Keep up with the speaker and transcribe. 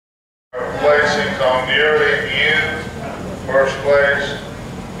placings on yearly view. First place,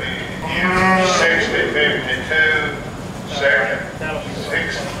 we use 60-52, second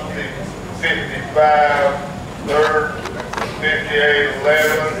 60-55, third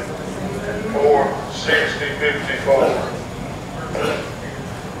 58-11, fourth 60-54.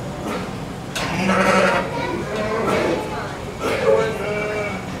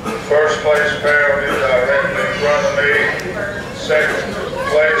 First place pair will be directly in front of me. Second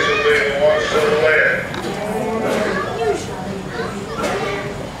place will be the ones to the left.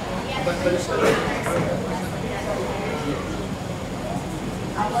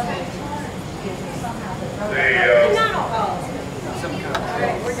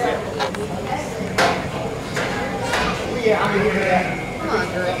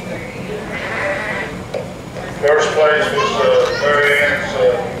 First place was Mary Ann's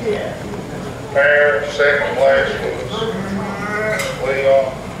pair. Second place was Leon.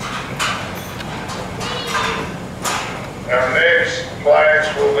 Our next class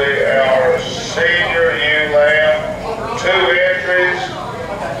will be our senior ewe lamb. 2 entries,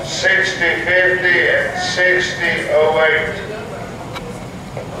 60-50 and 60-08.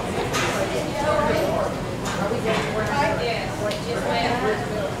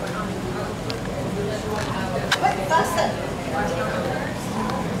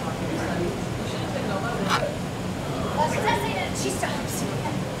 She stops.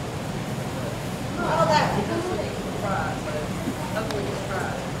 All that. Hopefully it's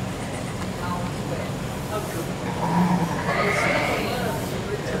fried.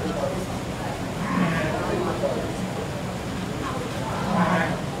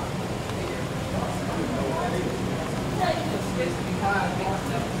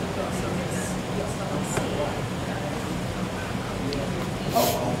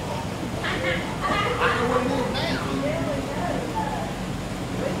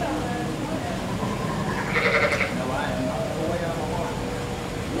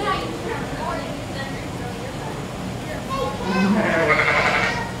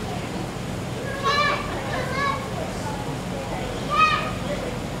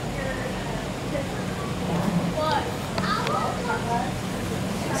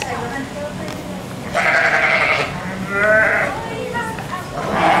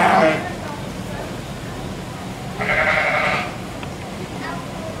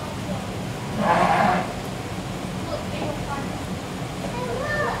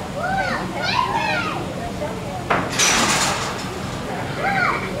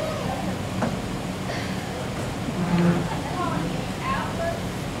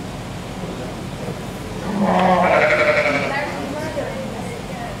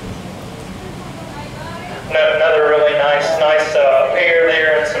 Another really nice pair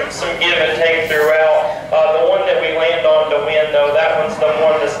there, and some give and take throughout. The one that we land on to win, though, that one's the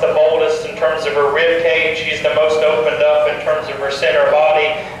one that's the boldest in terms of her rib cage. She's the most opened up in terms of her center body,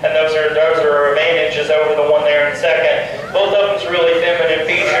 and those are her advantages over the one there in second. Both of them's really feminine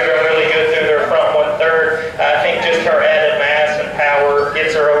featured and really good through their front 1/3. I think just her added mass and power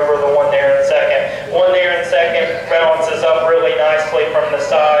gets her over the one there in second. One there in second balances up really nicely from the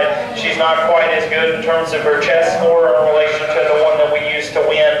side. She's not quite as good in terms of her chest score in relation to the one that we used to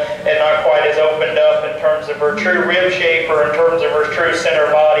win, and not quite as opened up in terms of her true rib shape or in terms of her true center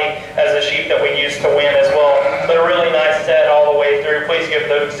body as the sheep that we used to win as well. But a really nice set all the way through. Please give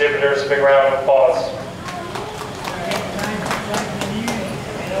the exhibitors a big round of applause.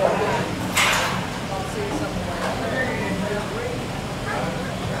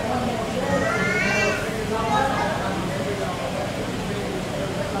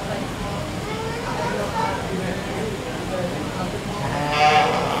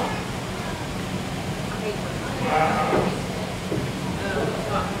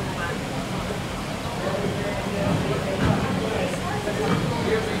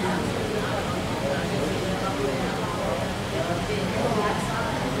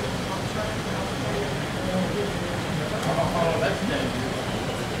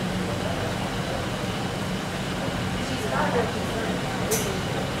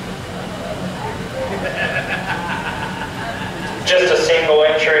 Just a single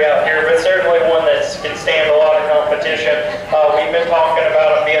entry out here, but certainly one that can stand a lot of competition. We've been talking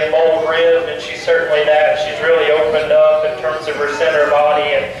about them being bold ribbed, and she's certainly that. She's really opened up in terms of her center body,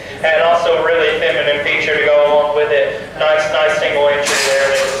 and also really feminine feature to go along with it. Nice single entry there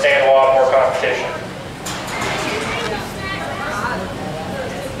that can stand a lot more competition.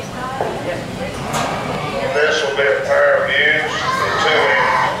 This will be a pair of ewes, the 2 entries.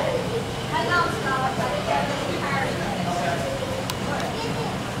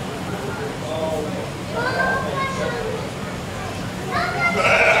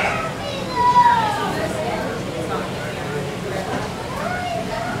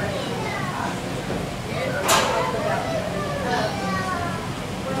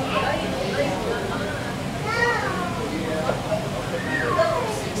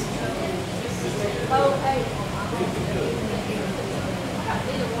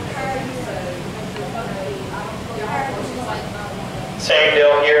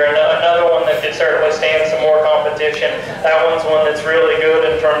 That one's one that's really good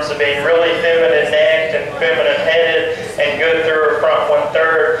in terms of being really feminine necked and feminine headed and good through her front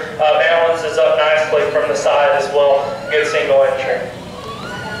 1/3. Balances up nicely from the side as well. Good single entry.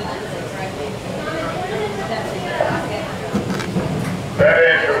 That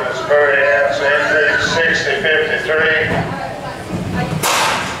entry was Mary Ann's entry, 6053.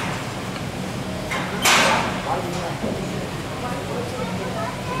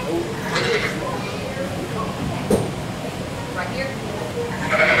 Right here.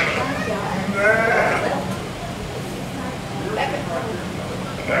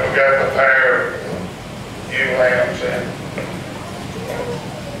 Now we got the pair of ewe lambs in.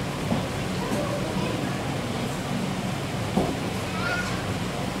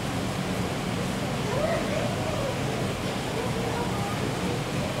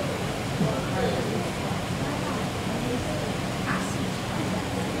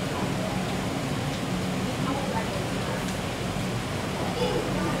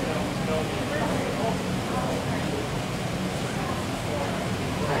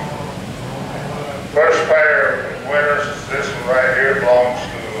 First pair of winners is this one right here, belongs to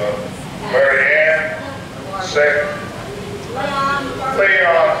Mary Ann. Second,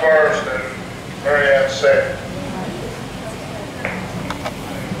 Leon first and Mary Ann second.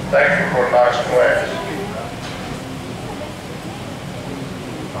 Thank you for a nice class.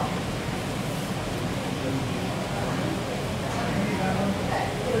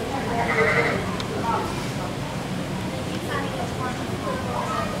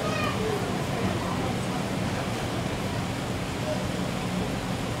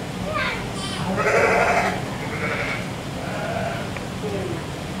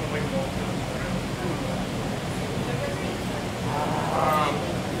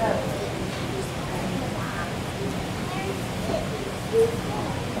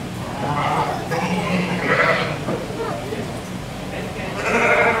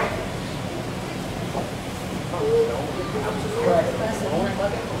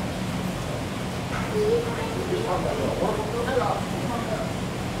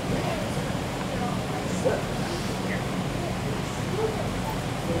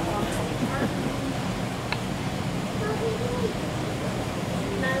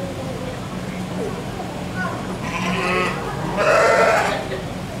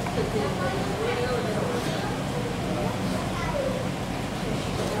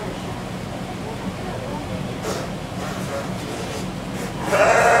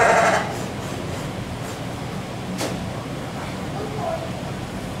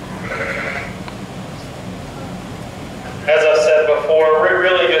 As I've said before,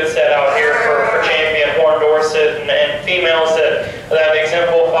 really good set out here for champion Horn Dorset and females that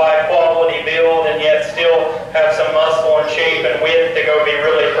exemplify quality build and yet still have some muscle and shape and width to go be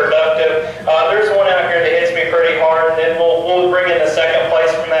really productive. There's one out here that hits me pretty hard, and then we'll bring in the second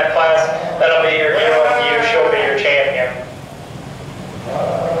place from that class. That'll be your hero of you. She'll be your champion.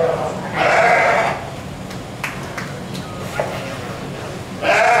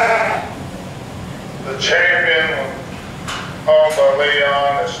 The champion owned by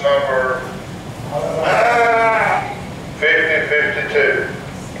Leon is number 5052.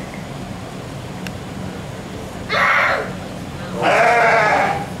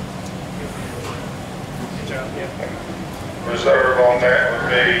 Reserve on that would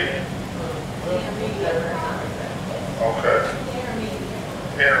be, okay,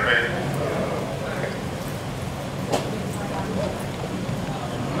 intermediate.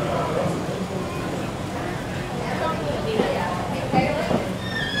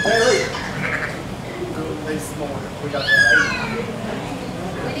 This morning, we got the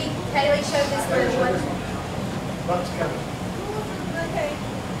Kaylee showed this for one. 8 bucks coming. Okay.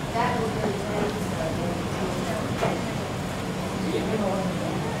 That was really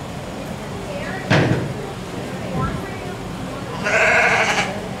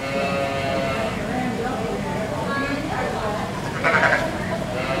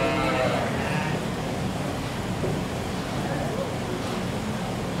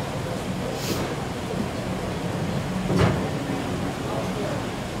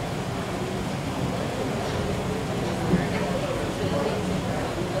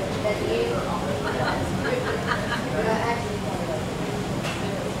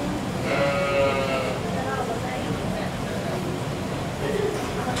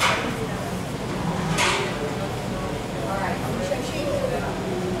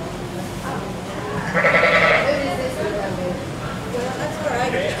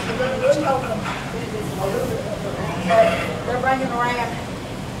they're bringing around.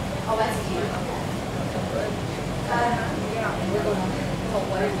 Oh, that's cute. Yeah, we're going to hold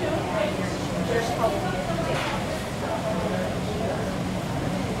whatever. There's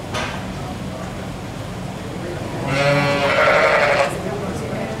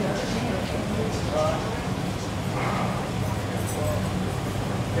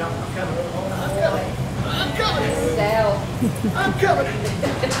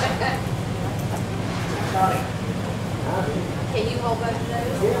Can you hold both of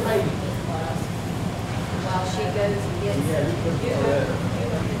those? While she goes and gets.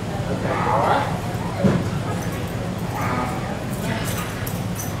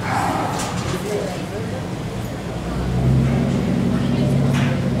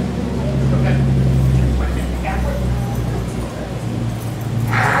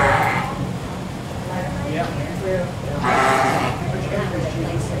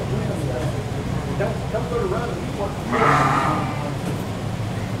 Don't go to run. You want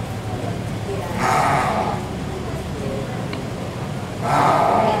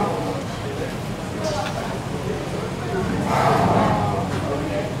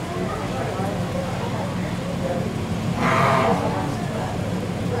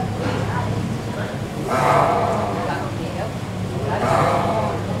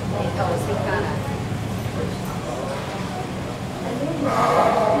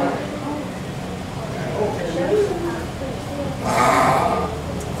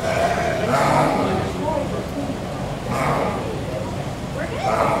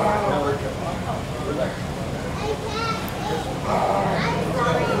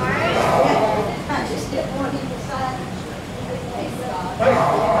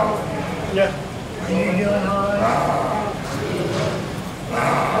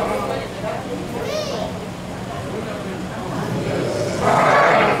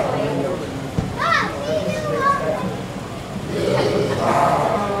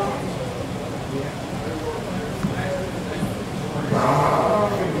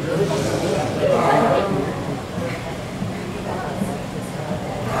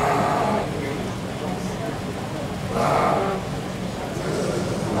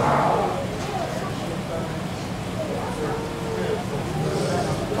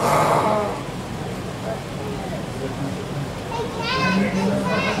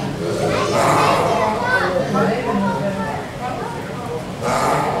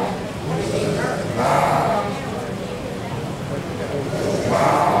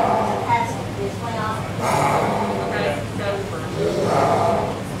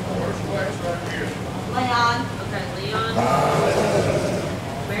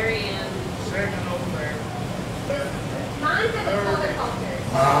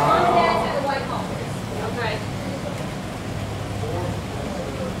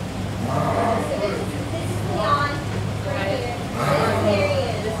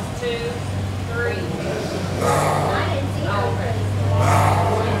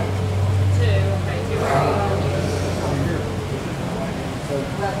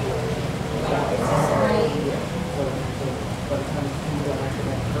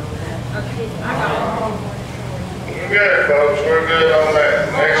Good, folks, we're good on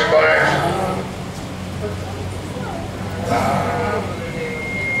that. Next class.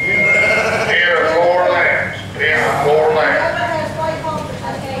 Pin or floor lamps. Pin or floor lamps.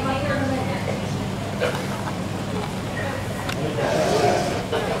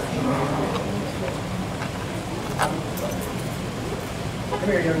 Come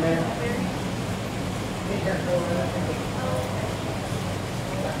here, young man.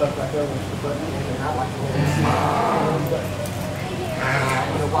 Stuff like that was the button, and I like to let it see.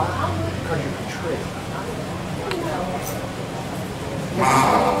 You know why? Because you can trick.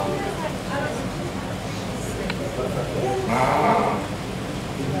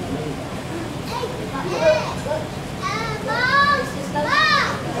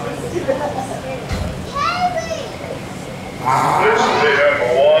 This will be number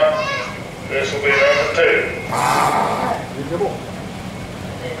one. This will be number two.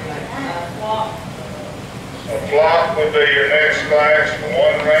 A block would be your next class, 1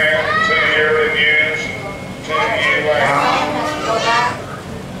 round, 2 year reviews, 2 year rounds. Go back.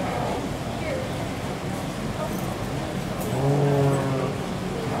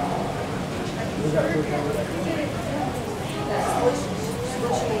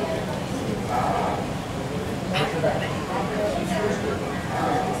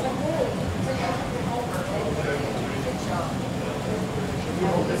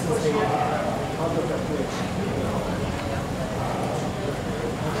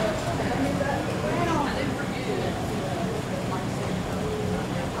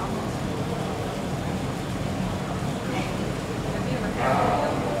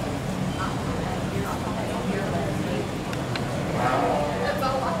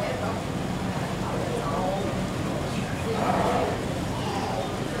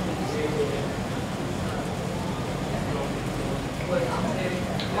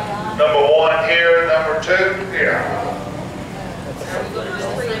 Number 1 here, number 2 here. Are we going to do the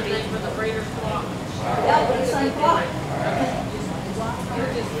same thing for the breeder's block? Yeah, but it's like what?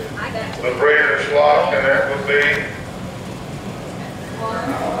 You're the breeder's lock, and it would be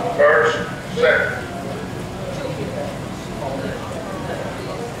first, second.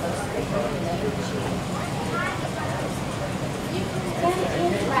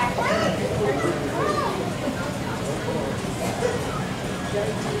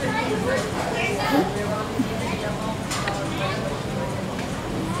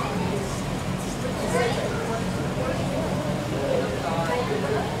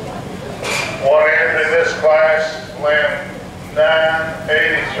 One entry in this class, limb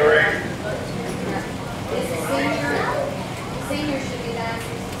 983. Is it senior? Senior should be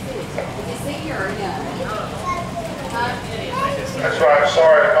 966. Is it senior or young? Huh? That's right,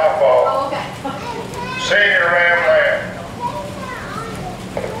 sorry, my fault. Oh, okay. Senior ram lamb.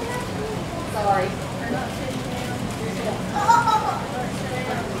 Sorry.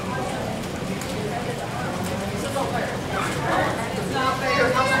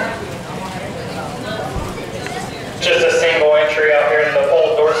 Just a single entry out here in the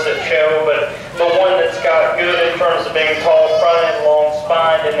Old Dorset show, but the one that's got good in terms of being tall fronted, long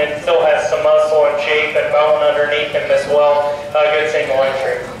spined, and then still has some muscle and shape and bone underneath him as well. Good single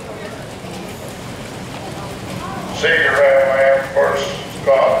entry. Senior ram lamb, first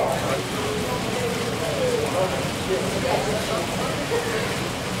spot.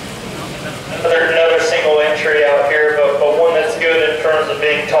 Another single entry out here, but one that's good in terms of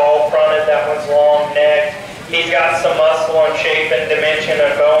being tall fronted. That one's long necked. He's got some muscle and shape and dimension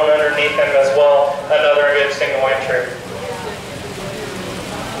and bone underneath him as well. Another good single entry.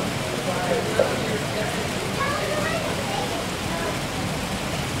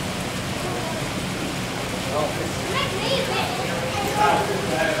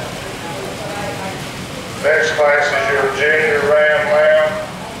 Next class is your junior ram lamb,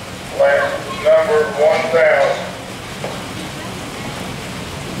 number 1000.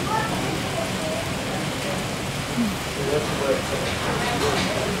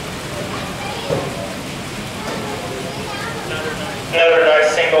 Another nice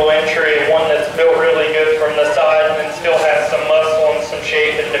single entry, one that's built really good from the side and still has some muscle and some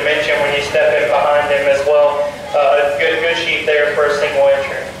shape and dimension when you step in behind him as well. Good sheep there for a single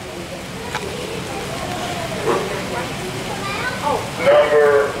entry.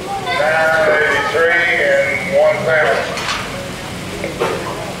 Number 983 and 1000.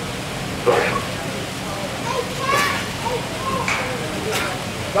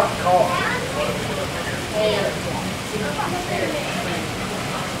 Not call.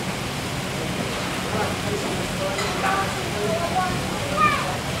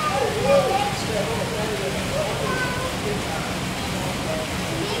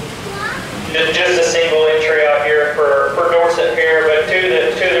 Just a single entry out here for Dorset here, but two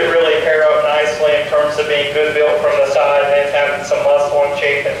that really pair up nicely in terms of being good built from the side and then having some muscle and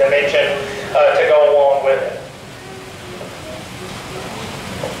shape and dimension to go along with it.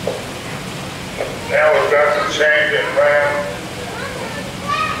 Now we've got the champion ram,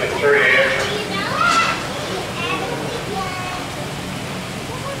 the 3 entries.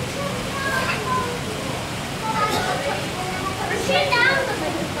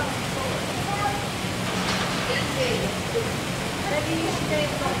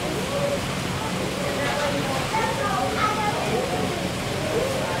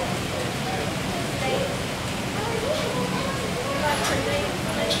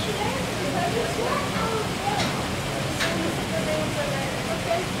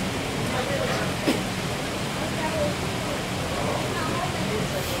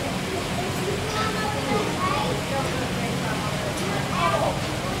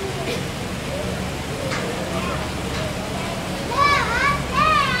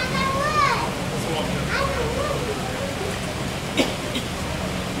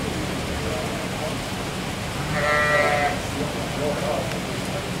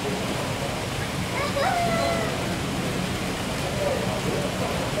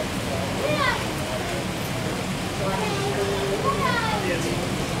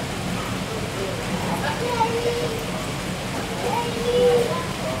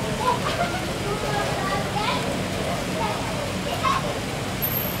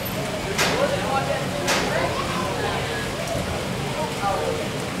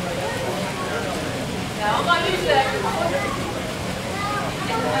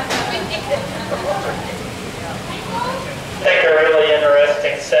 I think a really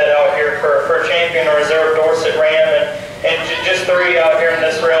interesting set out here for champion reserve Dorset Ram, and just 3 out here in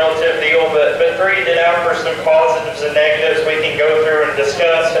this relative deal, but 3 that offer some positives and negatives we can go through and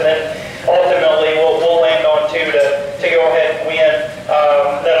discuss, and then ultimately we'll land on 2 to go ahead and win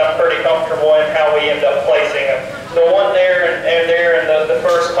that I'm pretty comfortable in how we end up placing them. The one there and there in the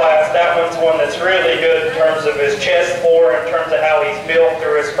first class, that one's one that's really good in terms of his chest floor, in terms of how he's built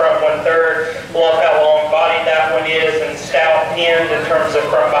through his front 1/3. Love how long-bodied that one is and stout pinned in terms of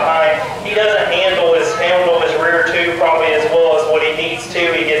from behind. He doesn't handle his rear tube probably as well as what he needs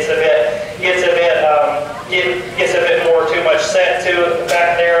to. He gets a bit more too much set to it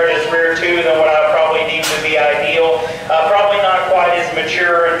back there in his rear tube than what I probably deem to be ideal. Probably not quite as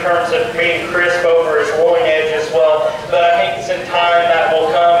mature in terms of being crisp over his loin edge as well, but I think in time that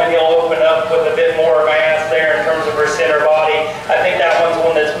will come and he'll open up with a bit more mass there in terms of her center body. I think that one's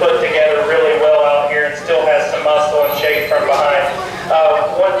one that's put together really well out here and still has some muscle and shape from behind.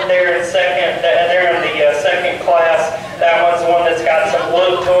 One there in second, there in the second class, that one's one that's got some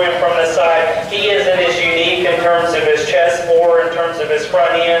look to him from the side. He isn't as unique in terms of his chest floor, in terms of his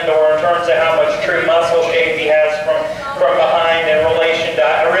front end, or in terms of how much true muscle shape he has from behind in relation to,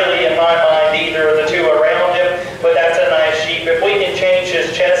 really in my mind, either of the two around him, but that's a nice sheep. If we can change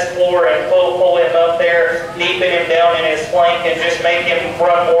his chest floor and pull him up there, deepen him down in his flank, and just make him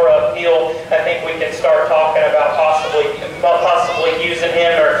run more uphill, I think we can start talking about possibly using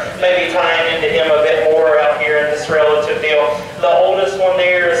him or maybe tying into him a bit more out here in this relative deal. The oldest one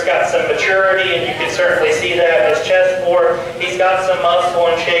there has got some maturity, and you can certainly see that in his chest floor. He's got some muscle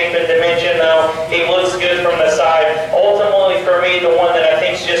and shape and dimension, though. He looks good from the side. Ultimately, for me, the one that I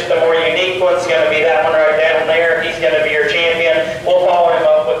think is just the more unique one is going to be that one right down there. He's going to be your champion. We'll follow him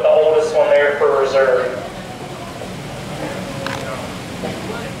up with the oldest one there for reserve.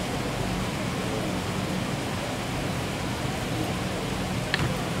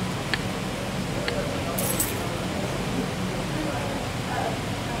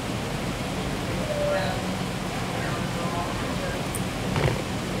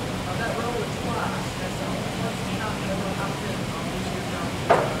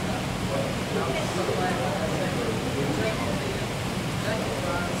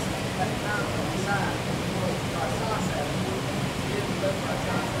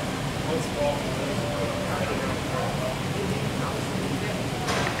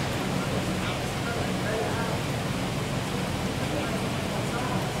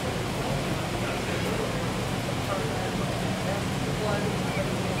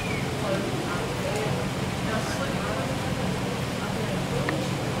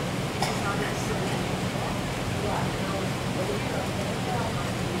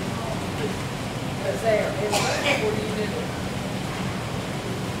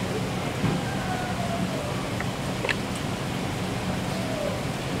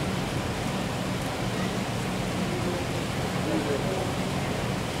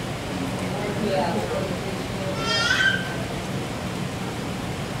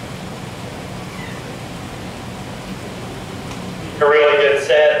 A really good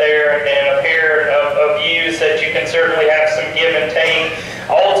set there, and a pair of views that you can certainly have some give and take.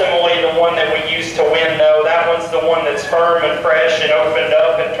 Ultimately, the one that we used to win, though, that one's the one that's firm and fresh and opened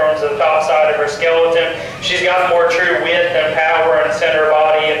up in terms of the top side of her skeleton. She's got more true width and power and center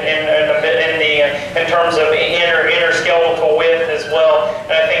body in terms of inner skeletal width as well.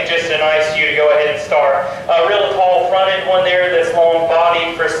 And I think just a nice view to go ahead and start. A real tall fronted one there that's long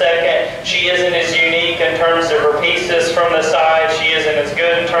bodied for second. She isn't as unique in terms of her pieces from the side. She isn't as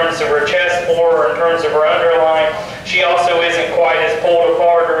good in terms of her chest floor or in terms of her underline. She also isn't quite as pulled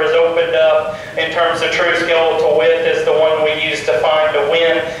apart or as opened up in terms of true skeletal width as the one we used to find to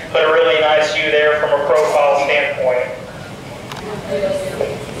win, but a really nice view there from a profile standpoint.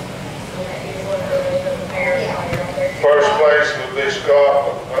 First place would be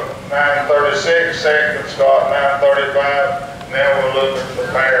Scott, 936, second Scott, 935. Now we're looking for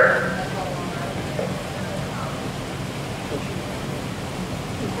pair.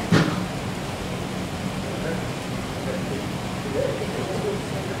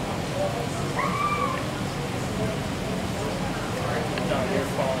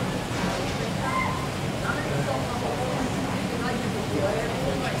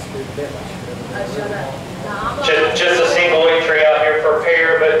 Just a single entry out here for a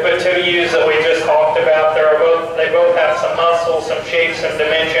pair, but two ewes that we just talked about. They both have some muscle, some shape, some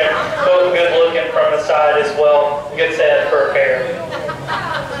dimension. Both good looking from the side as well. Good set for a pair.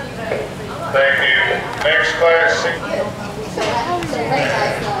 Thank you. Next class.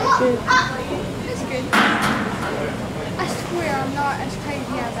 It's good. I swear I'm not as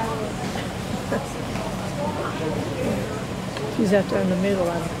crazy as I was. She's out there in the middle.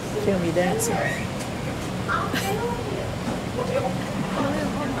 I film you dancing.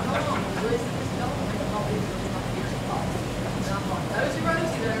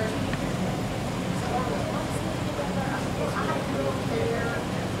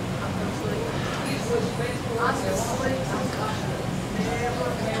 Awesome.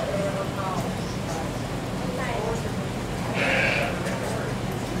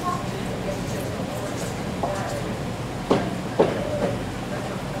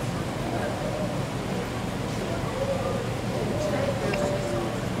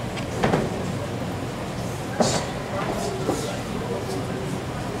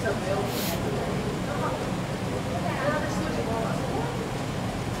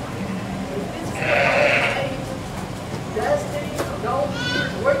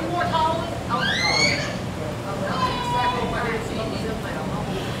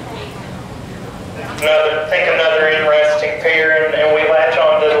 pair, and we latch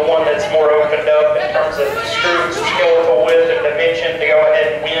on to the one that's more opened up in terms of skeletal width and dimension to go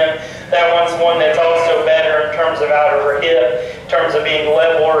ahead and win. That one's one that's also better in terms of out of her hip, in terms of being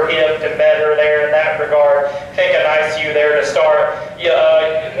level or hipped and better there in that regard. I think a nice U there to start.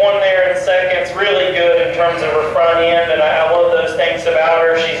 One there in seconds, really good in terms of her front end, and I love those things about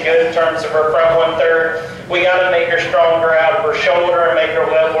her. She's good in terms of her front 1/3. We got to make her stronger out of her shoulder and make her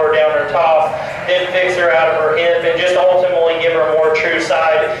leveler down her top. Then fix her out of her hip and just ultimately give her more true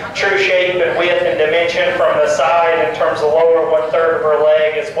shape and width and dimension from the side in terms of lower 1/3 of her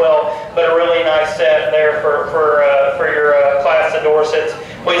leg as well. But a really nice set there for your class of Dorsets.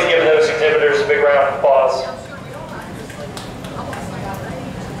 Please give those exhibitors a big round of applause.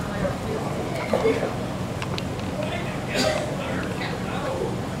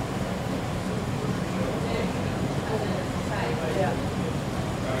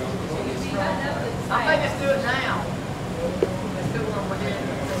 I think let's do it now. Let's do one with it,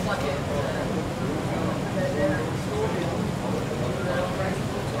 just like it.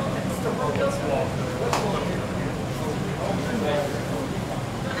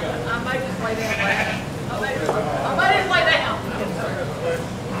 I might just lay down. I might just lay down.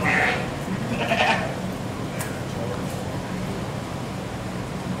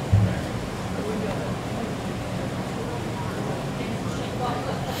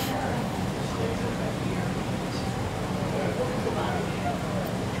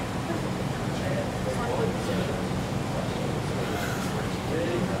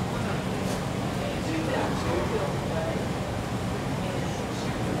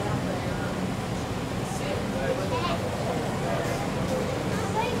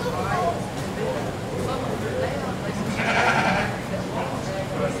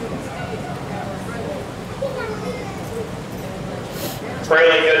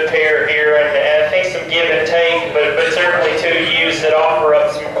 Really good pair here, and I think some give and take, but certainly two U's that offer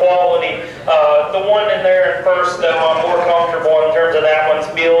up some quality. The one in there at first, though, I'm more comfortable in terms of that one's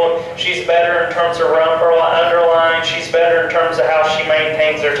build. She's better in terms of underline. She's better in terms of how she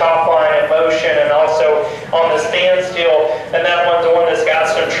maintains her top line in motion and also on the standstill. And that one's the one that's got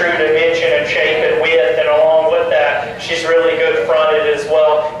some true dimension and shape and width, and along with that, she's really good fronted as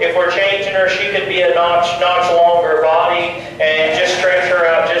well. If we're changing her, she could be a notch longer body and just stretch her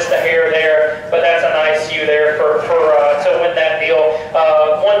out just a hair there. But that's a nice U there to win that deal.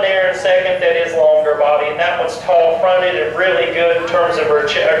 One there in second that is longer body, and that one's tall fronted and really good in terms of her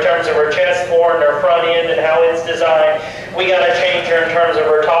chest floor and her front end and how it's designed. We got to change her in terms of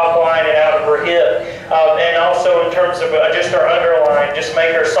her top line and out of her hip, and also in terms of just her underline. Just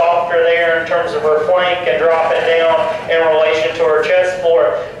make her softer there in terms of her flank and drop it down in relation to her chest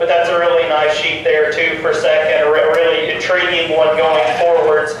floor. But that's a really nice sheep there too for second. A really intriguing one going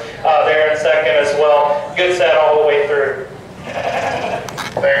forwards there in second as well. Good set all the way through.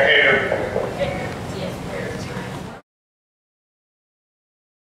 Thank you.